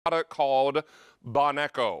product called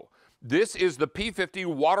Boneco. This is the P50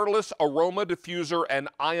 Waterless Aroma Diffuser and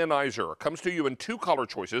Ionizer. It comes to you in two color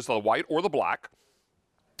choices, the white or the black.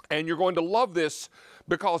 And you're going to love this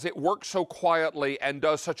because it works so quietly and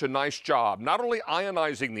does such a nice job. Not only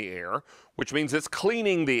ionizing the air, which means it's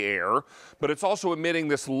cleaning the air, but it's also emitting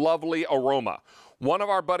this lovely aroma. One of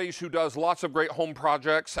our buddies who does lots of great home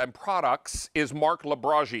projects and products is Mark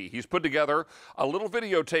Labragi. He's put together a little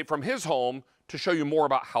videotape from his home to show you more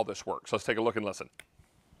about how this works. Let's take a look and listen.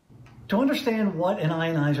 To understand what an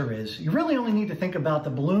ionizer is, you really only need to think about the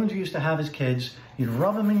balloons you used to have as kids. You'd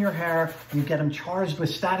rub them in your hair, you'd get them charged with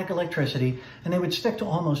static electricity, and they would stick to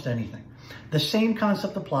almost anything. The same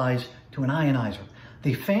concept applies to an ionizer.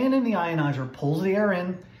 The fan in the ionizer pulls the air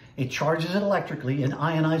in, it charges it electrically and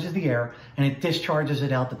ionizes the air, and it discharges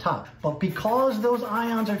it out the top. But because those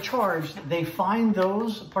ions are charged, they find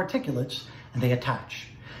those particulates and they attach.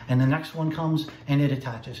 And the next one comes and it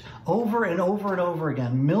attaches. Over and over and over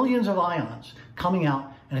again, millions of ions coming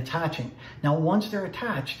out and attaching. Now, once they're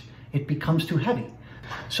attached, it becomes too heavy.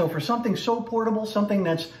 So for something so portable, something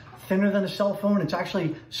that's thinner than a cell phone, it's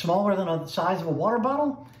actually smaller than the size of a water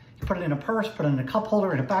bottle, you put it in a purse, put it in a cup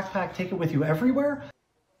holder, in a backpack, take it with you everywhere.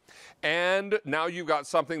 And now you've got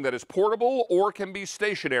something that is portable or can be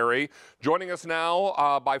stationary. Joining us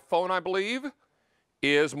now by phone, I believe,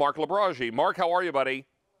 is Mark Labragi. Mark, how are you, buddy?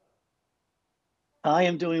 I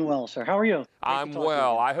am doing well, sir. How are you? I'm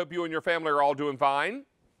well. I hope you and your family are all doing fine.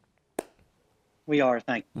 We are,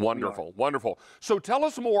 thank you. Wonderful, wonderful. So tell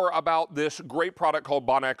us more about this great product called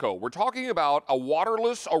Boneco. We're talking about a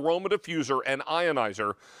waterless aroma diffuser and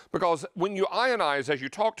ionizer, because when you ionize, as you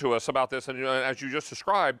talk to us about this and as you just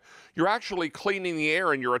described, you're actually cleaning the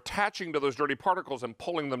air and you're attaching to those dirty particles and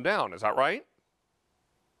pulling them down. Is that right?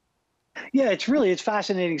 Yeah, it's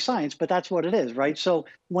fascinating science, but that's what it is, right? So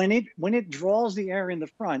when it draws the air in the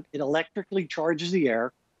front, it electrically charges the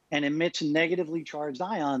air and emits negatively charged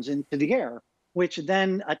ions into the air, which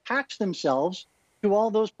then attach themselves to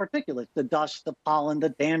all those particulates, the dust, the pollen, the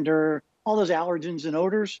dander, all those allergens and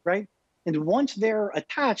odors, right? And once they're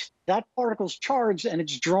attached, that particle's charged and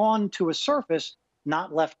it's drawn to a surface,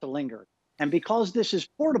 not left to linger. And because this is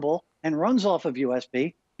portable and runs off of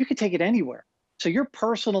USB, you can take it anywhere. So your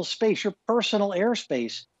personal space, your personal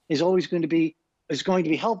airspace is always going to be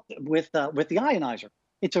helped with the ionizer.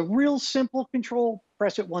 It's a real simple control.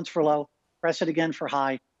 Press it once for low, press it again for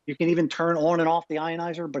high. You can even turn on and off the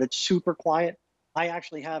ionizer, but it's super quiet. I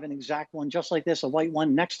actually have an exact one just like this, a white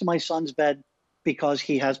one next to my son's bed because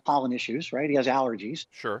he has pollen issues, right? He has allergies.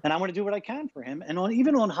 Sure. And I want to do what I can for him. And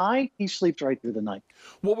even on high, he sleeps right through the night.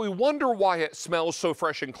 Well, we wonder why it smells so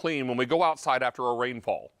fresh and clean when we go outside after a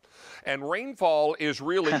rainfall. And rainfall is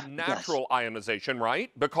really natural ionization,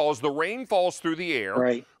 right? Because the rain falls through the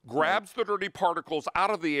air, grabs the dirty particles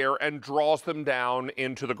out of the air, and draws them down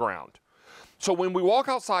into the ground. So when we walk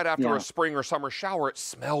outside after a spring or summer shower, it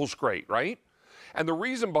smells great, right? And the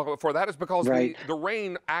reason for that is because the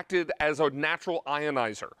rain acted as a natural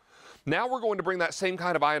ionizer. Now we're going to bring that same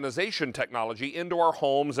kind of ionization technology into our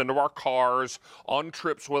homes, into our cars, on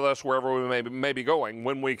trips with us, wherever we may be going,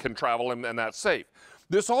 when we can travel and that's safe.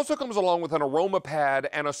 This also comes along with an aroma pad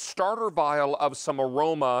and a starter vial of some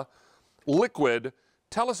aroma liquid.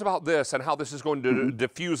 Tell us about this and how this is going to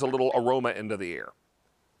diffuse a little aroma into the air.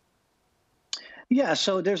 Yeah,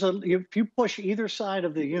 so if you push either side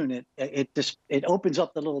of the unit, it opens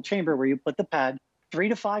up the little chamber where you put the pad, 3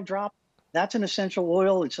 to 5 drops. That's an essential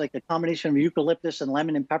oil. It's like a combination of eucalyptus and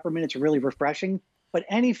lemon and peppermint. It's really refreshing. But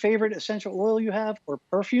any favorite essential oil you have or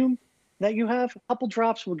perfume that you have, a couple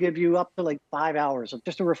drops will give you up to like 5 hours of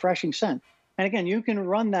just a refreshing scent. And again, you can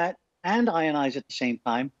run that and ionize at the same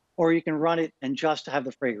time, or you can run it and just have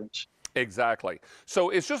the fragrance. Exactly.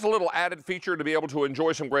 So it's just a little added feature to be able to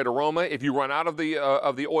enjoy some great aroma. If you run out of the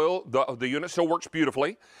oil, the unit still works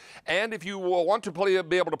beautifully. And if you want to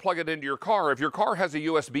be able to plug it into your car, if your car has a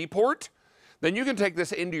USB port, then you can take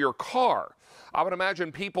this into your car. I would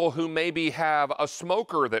imagine people who maybe have a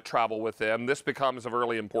smoker that travel with them, this becomes a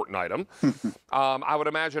really important item. I would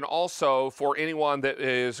imagine also for anyone that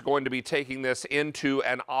is going to be taking this into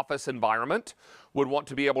an office environment, would want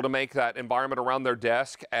to be able to make that environment around their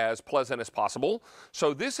desk as pleasant as possible.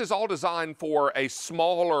 So this is all designed for a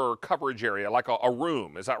smaller coverage area, like a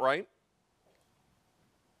room. Is that right?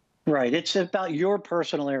 Right. It's about your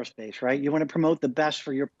personal airspace, right? You want to promote the best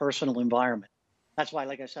for your personal environment. That's why,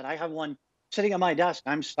 like I said, I have one sitting at my desk.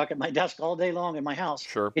 I'm stuck at my desk all day long in my house.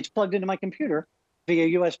 Sure. It's plugged into my computer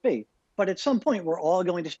via USB. But at some point, we're all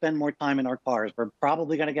going to spend more time in our cars. We're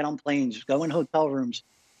probably going to get on planes, go in hotel rooms,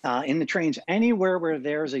 in the trains, anywhere where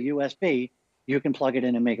there's a USB, you can plug it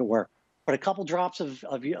in and make it work. put a couple drops of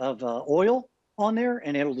oil on there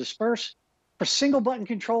and it'll disperse. For single button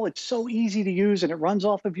control, it's so easy to use and it runs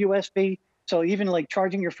off of USB. So even like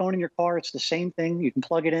charging your phone in your car, it's the same thing. You can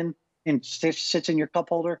plug it in and it sits in your cup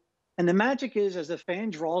holder. And the magic is, as the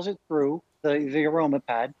fan draws it through the aroma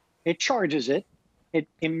pad, it charges it. It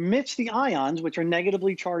emits the ions, which are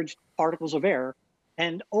negatively charged particles of air.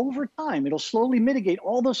 And over time, it'll slowly mitigate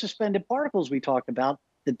all those suspended particles we talked about,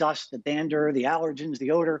 the dust, the dander, the allergens,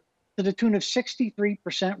 the odor, to the tune of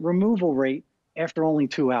 63% removal rate after only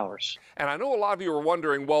 2 hours. And I know a lot of you are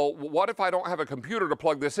wondering, well, what if I don't have a computer to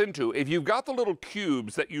plug this into? If you've got the little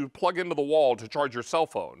cubes that you plug into the wall to charge your cell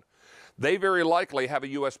phone, they very likely have a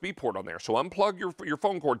USB port on there. So unplug your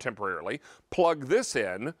phone cord temporarily, plug this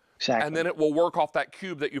in, exactly. And then it will work off that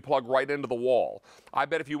cube that you plug right into the wall. I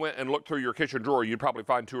bet if you went and looked through your kitchen drawer, you'd probably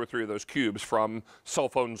find 2 or 3 of those cubes from cell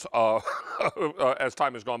phones as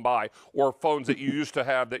time has gone by, or phones that you used to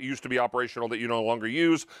have that used to be operational that you no longer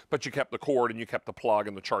use, but you kept the cord and you kept the plug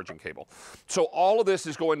and the charging cable. So all of this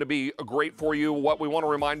is going to be great for you. What we want to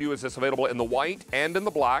remind you is it's available in the white and in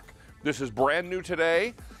the black. This is brand new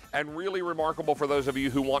today and really remarkable for those of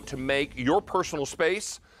you who want to make your personal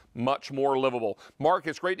space much more livable. Mark,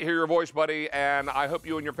 it's great to hear your voice, buddy, and I hope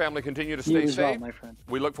you and your family continue to stay safe. Well, my friend.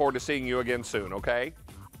 We look forward to seeing you again soon, okay?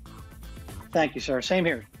 Thank you, sir. Same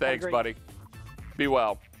here. Thanks, buddy. Be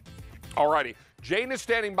well. All righty. Jane is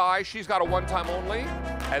standing by. She's got a one-time only,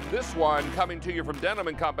 and this one coming to you from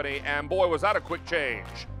Denim & Company, and boy, was that a quick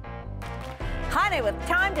change. Honey, with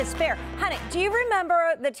time to spare. Honey, do you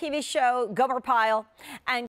remember the TV show Gomer Pyle? And